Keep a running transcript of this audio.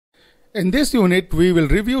In this unit, we will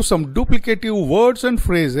review some duplicative words and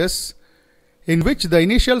phrases in which the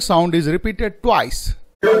initial sound is repeated twice.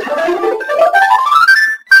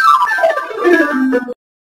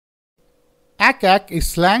 Ack-ack is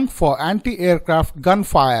slang for anti-aircraft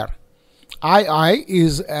gunfire. Aye-aye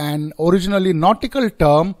is an originally nautical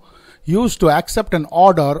term used to accept an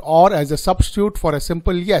order or as a substitute for a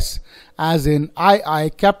simple yes, as in aye-aye,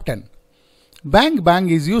 captain. Bang-bang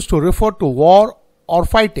is used to refer to war or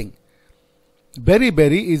fighting.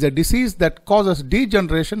 Beriberi is a disease that causes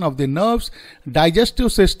degeneration of the nerves, digestive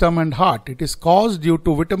system and heart. It is caused due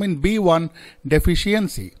to vitamin B1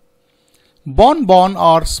 deficiency. Bonbon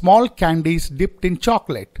are small candies dipped in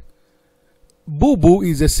chocolate. Boo-boo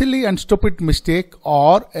is a silly and stupid mistake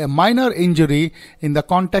or a minor injury in the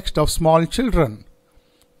context of small children.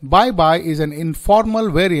 Bye-bye is an informal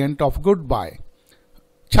variant of goodbye.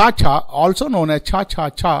 Cha-cha, also known as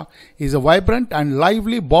cha-cha-cha, is a vibrant and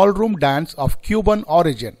lively ballroom dance of Cuban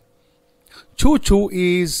origin. Choo-choo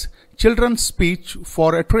is children's speech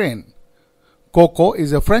for a train. Coco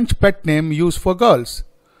is a French pet name used for girls.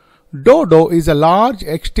 Dodo is a large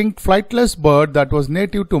extinct flightless bird that was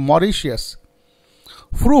native to Mauritius.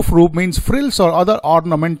 Froufrou means frills or other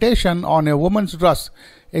ornamentation on a woman's dress,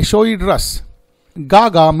 a showy dress.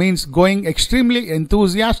 Gaga means going extremely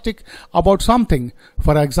enthusiastic about something.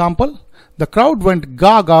 For example, the crowd went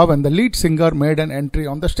gaga when the lead singer made an entry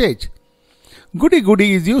on the stage.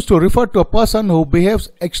 Goody is used to refer to a person who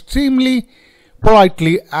behaves extremely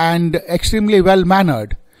politely and extremely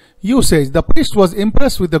well-mannered. Usage: the priest was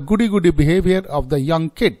impressed with the goody behavior of the young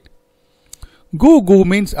kid. Goo-goo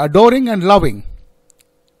means adoring and loving.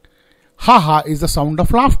 Ha-ha is the sound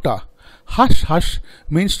of laughter. Hush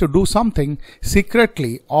means to do something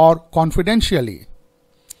secretly or confidentially.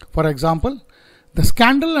 For example, the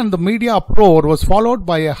scandal and the media uproar was followed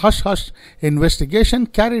by a hush investigation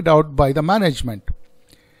carried out by the management.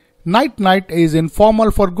 Night is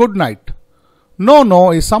informal for good night.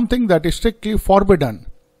 No is something that is strictly forbidden.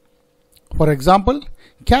 For example,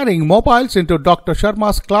 carrying mobiles into Dr.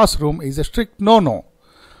 Sharma's classroom is a strict no-no.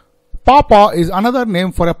 Pawpaw is another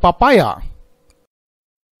name for a papaya.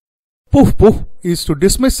 Pooh-pooh is to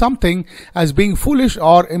dismiss something as being foolish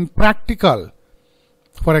or impractical.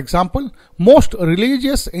 For example, most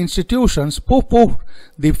religious institutions pooh-pooh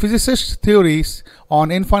the physicist's theories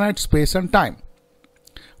on infinite space and time.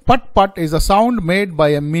 Putt-putt is a sound made by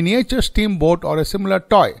a miniature steamboat or a similar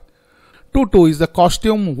toy. Tutu is the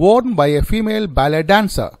costume worn by a female ballet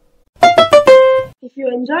dancer. If you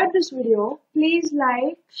enjoyed this video, please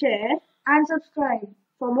like, share and subscribe.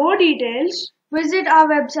 For more details, visit our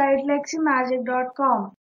website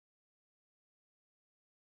leximagic.com.